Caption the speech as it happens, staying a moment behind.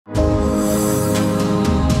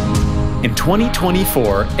In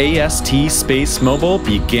 2024, AST SpaceMobile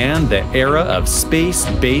began the era of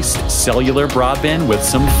space-based cellular broadband with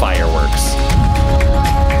some fireworks.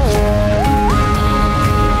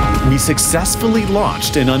 We successfully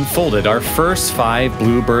launched and unfolded our first 5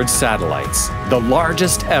 BlueBird satellites, the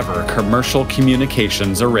largest ever commercial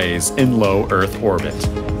communications arrays in low Earth orbit.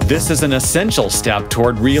 This is an essential step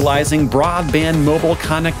toward realizing broadband mobile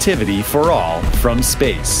connectivity for all from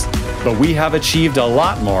space. But we have achieved a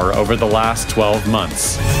lot more over the last 12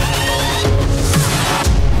 months.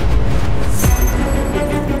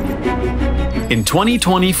 In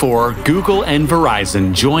 2024, Google and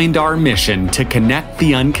Verizon joined our mission to connect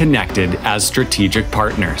the unconnected as strategic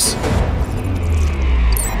partners.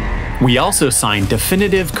 We also signed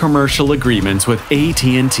definitive commercial agreements with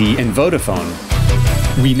AT&T and Vodafone.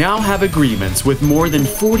 We now have agreements with more than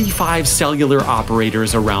 45 cellular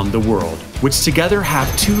operators around the world, which together have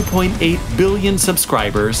 2.8 billion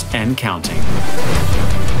subscribers and counting.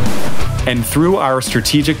 And through our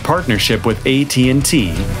strategic partnership with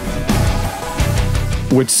AT&T,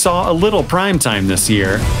 which saw a little prime time this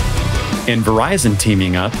year, and Verizon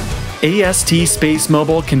teaming up, AST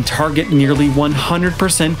SpaceMobile can target nearly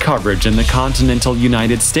 100% coverage in the continental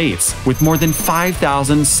United States with more than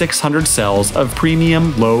 5,600 cells of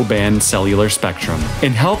premium low-band cellular spectrum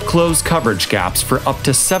and help close coverage gaps for up to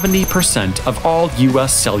 70% of all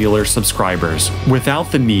US cellular subscribers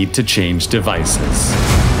without the need to change devices.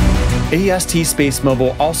 AST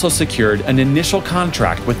SpaceMobile also secured an initial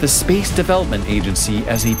contract with the Space Development Agency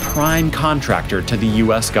as a prime contractor to the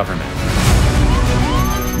US government.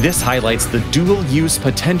 This highlights the dual-use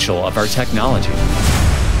potential of our technology.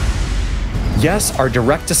 Yes, our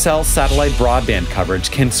direct-to-cell satellite broadband coverage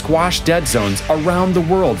can squash dead zones around the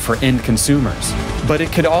world for end consumers, but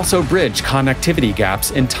it could also bridge connectivity gaps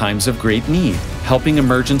in times of great need, helping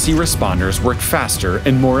emergency responders work faster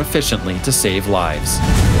and more efficiently to save lives.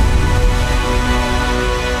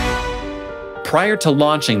 Prior to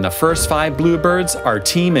launching the first 5 BlueBirds, our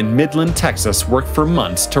team in Midland, Texas worked for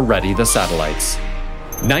months to ready the satellites.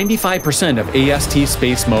 95% of AST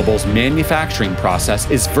SpaceMobile's manufacturing process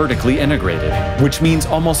is vertically integrated, which means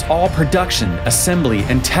almost all production, assembly,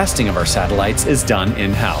 and testing of our satellites is done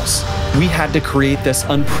in-house. We had to create this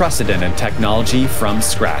unprecedented technology from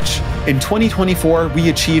scratch. In 2024, we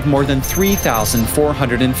achieved more than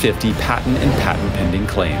 3,450 patent and patent-pending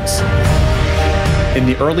claims. In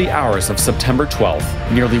the early hours of September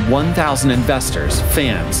 12th, nearly 1,000 investors,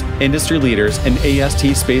 fans, industry leaders, and AST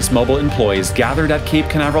SpaceMobile employees gathered at Cape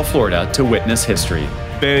Canaveral, Florida to witness history.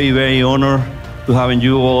 Very, very honored to having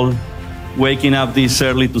you all waking up this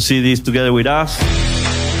early to see this together with us.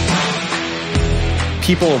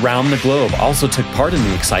 People around the globe also took part in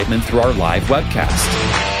the excitement through our live webcast.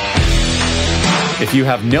 If you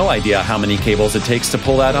have no idea how many cables it takes to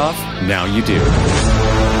pull that off, now you do.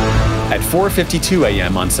 At 4:52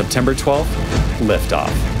 a.m. on September 12th,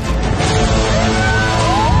 liftoff.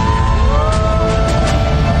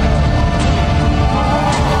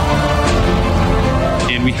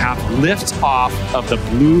 And we have liftoff of the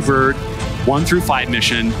BlueBird 1 through 5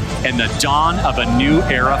 mission and the dawn of a new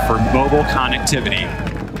era for mobile connectivity.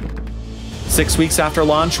 6 weeks after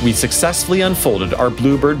launch, we successfully unfolded our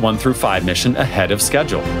BlueBird 1 through 5 mission ahead of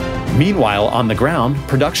schedule. Meanwhile, on the ground,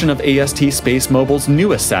 production of AST SpaceMobile's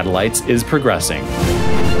newest satellites is progressing.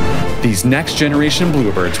 These next-generation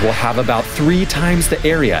BlueBirds will have about 3 times the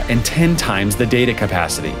area and 10 times the data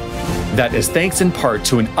capacity. That is thanks in part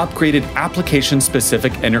to an upgraded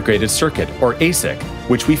application-specific integrated circuit, or ASIC,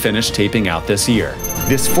 which we finished taping out this year.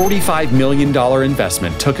 This $45 million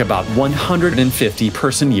investment took about 150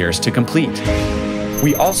 person-years to complete.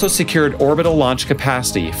 We also secured orbital launch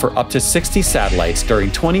capacity for up to 60 satellites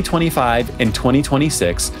during 2025 and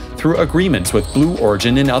 2026 through agreements with Blue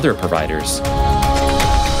Origin and other providers.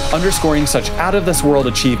 Underscoring such out-of-this-world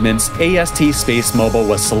achievements, AST SpaceMobile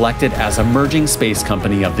was selected as Emerging Space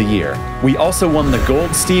Company of the Year. We also won the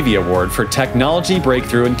Gold Stevie Award for Technology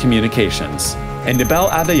Breakthrough in Communications. And Abel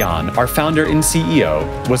Avayan, our founder and CEO,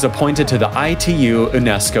 was appointed to the ITU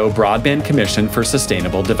UNESCO Broadband Commission for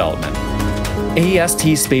Sustainable Development. AST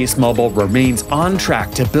SpaceMobile remains on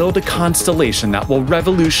track to build a constellation that will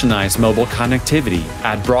revolutionize mobile connectivity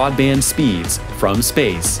at broadband speeds from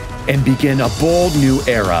space and begin a bold new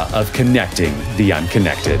era of connecting the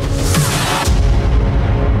unconnected.